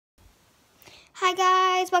Hi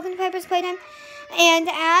guys, welcome to Piper's Playtime. And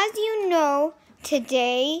as you know,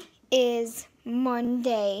 today is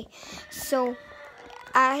Monday. So,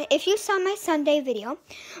 if you saw my Sunday video,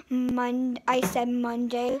 I said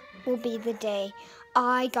Monday will be the day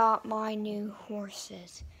I got my new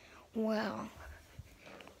horses. Well,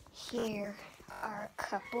 here are a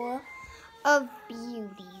couple of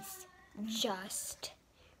beauties just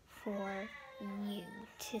for you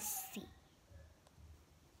to see.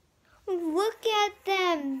 Look at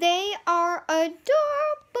them. They are adorable.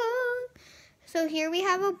 So here we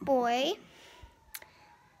have a boy.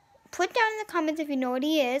 Put down in the comments if you know what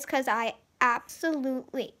he is, because I think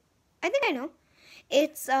I know.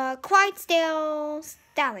 It's a Clydesdale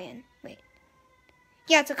Stallion. Wait.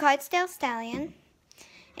 Yeah, it's a Clydesdale Stallion.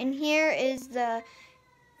 And here is the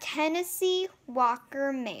Tennessee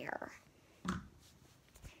Walker Mare.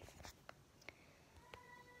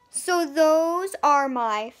 So those are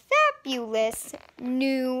my fabulous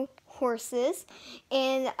new horses,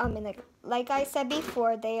 and like I said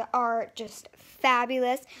before, they are just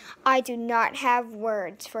fabulous. I do not have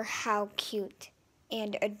words for how cute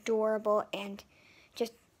and adorable and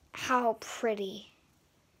just how pretty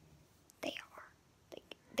they are.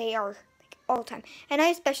 They are all the time, and I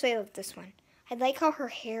especially love this one. I like how her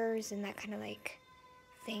hair is in that kind of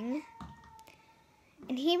thing.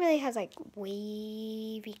 And he really has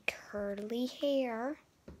wavy, curly hair.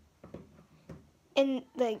 And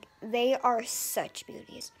they are such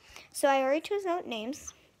beauties. So I already chose out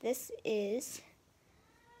names. This is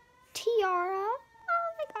Tiara.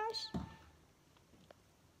 Oh my gosh.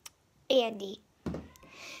 Andy.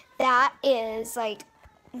 That is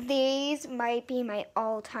these might be my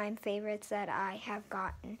all-time favorites that I have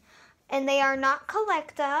gotten. And they are not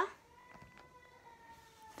Collecta.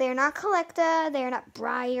 They're not Collecta, they're not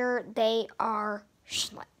Breyer, they are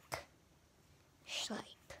Schleich.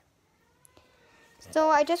 So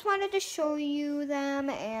I just wanted to show you them,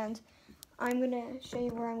 and I'm going to show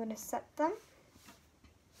you where I'm going to set them.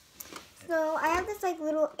 So I have this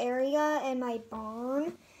little area in my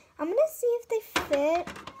barn. I'm going to see if they fit.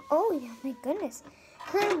 Oh yeah, my goodness.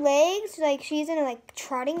 Her legs, she's in a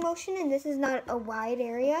trotting motion, and this is not a wide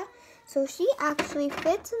area. So she actually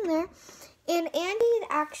fits in there. And Andy is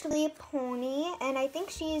actually a pony, and I think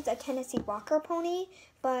she's a Tennessee Walker pony,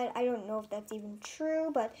 but I don't know if that's even true,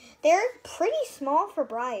 but they're pretty small for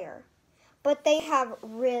Breyer. But they have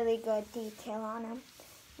really good detail on them.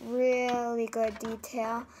 Really good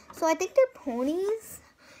detail. So I think they're ponies.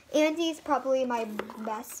 Andy's probably my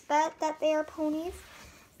best bet that they are ponies,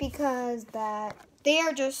 because they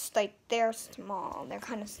are just, they're small. They're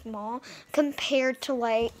kind of small compared to,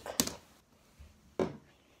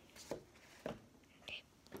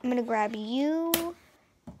 I'm going to grab you,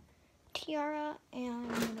 Tiara,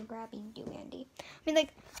 and I'm going to grab you, Andy.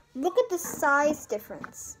 Look at the size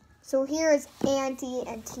difference. So here is Andy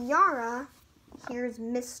and Tiara. Here's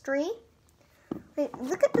Mystery.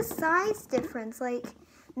 Look at the size difference.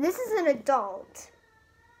 This is an adult.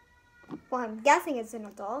 Well, I'm guessing it's an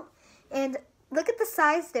adult. And look at the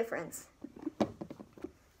size difference.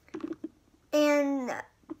 And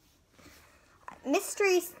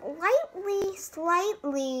Mystery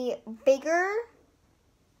slightly bigger.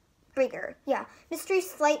 Yeah, Mystery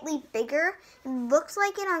slightly bigger. It looks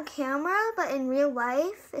like it on camera, but in real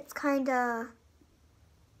life, it's kind of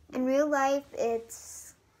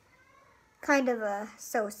a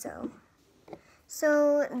so-so.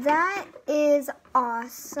 So that is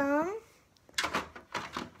awesome.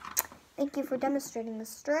 Thank you for demonstrating,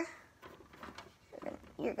 mister.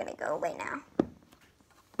 You're gonna go away now.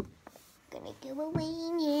 Gonna go away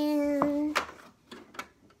now.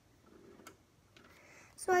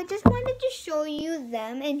 So I just wanted to show you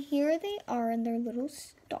them, and here they are in their little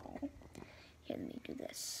stall. Here, let me do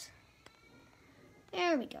this.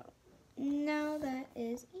 There we go. Now that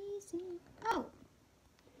is easy. Oh.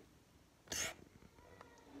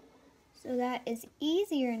 So that is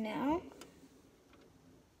easier now.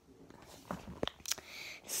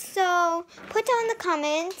 So put down in the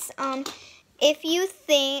comments if you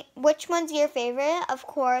think which one's your favorite. Of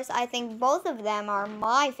course, I think both of them are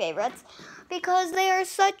my favorites because they are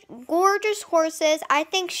such gorgeous horses. I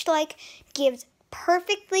think Schleich gives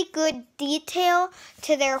perfectly good detail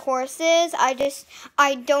to their horses. I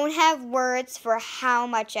don't have words for how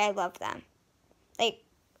much I love them.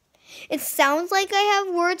 It sounds like I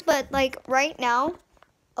have words, but right now,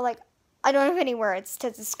 I don't have any words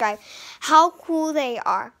to describe how cool they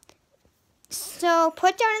are. So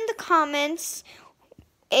put down in the comments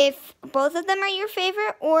if both of them are your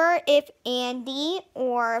favorite, or if Andy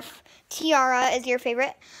or if Tiara is your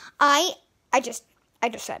favorite. I just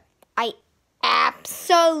said I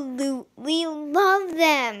absolutely love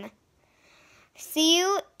them. See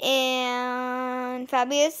you in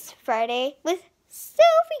Fabulous Friday with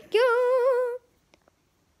Sophia.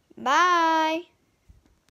 Bye.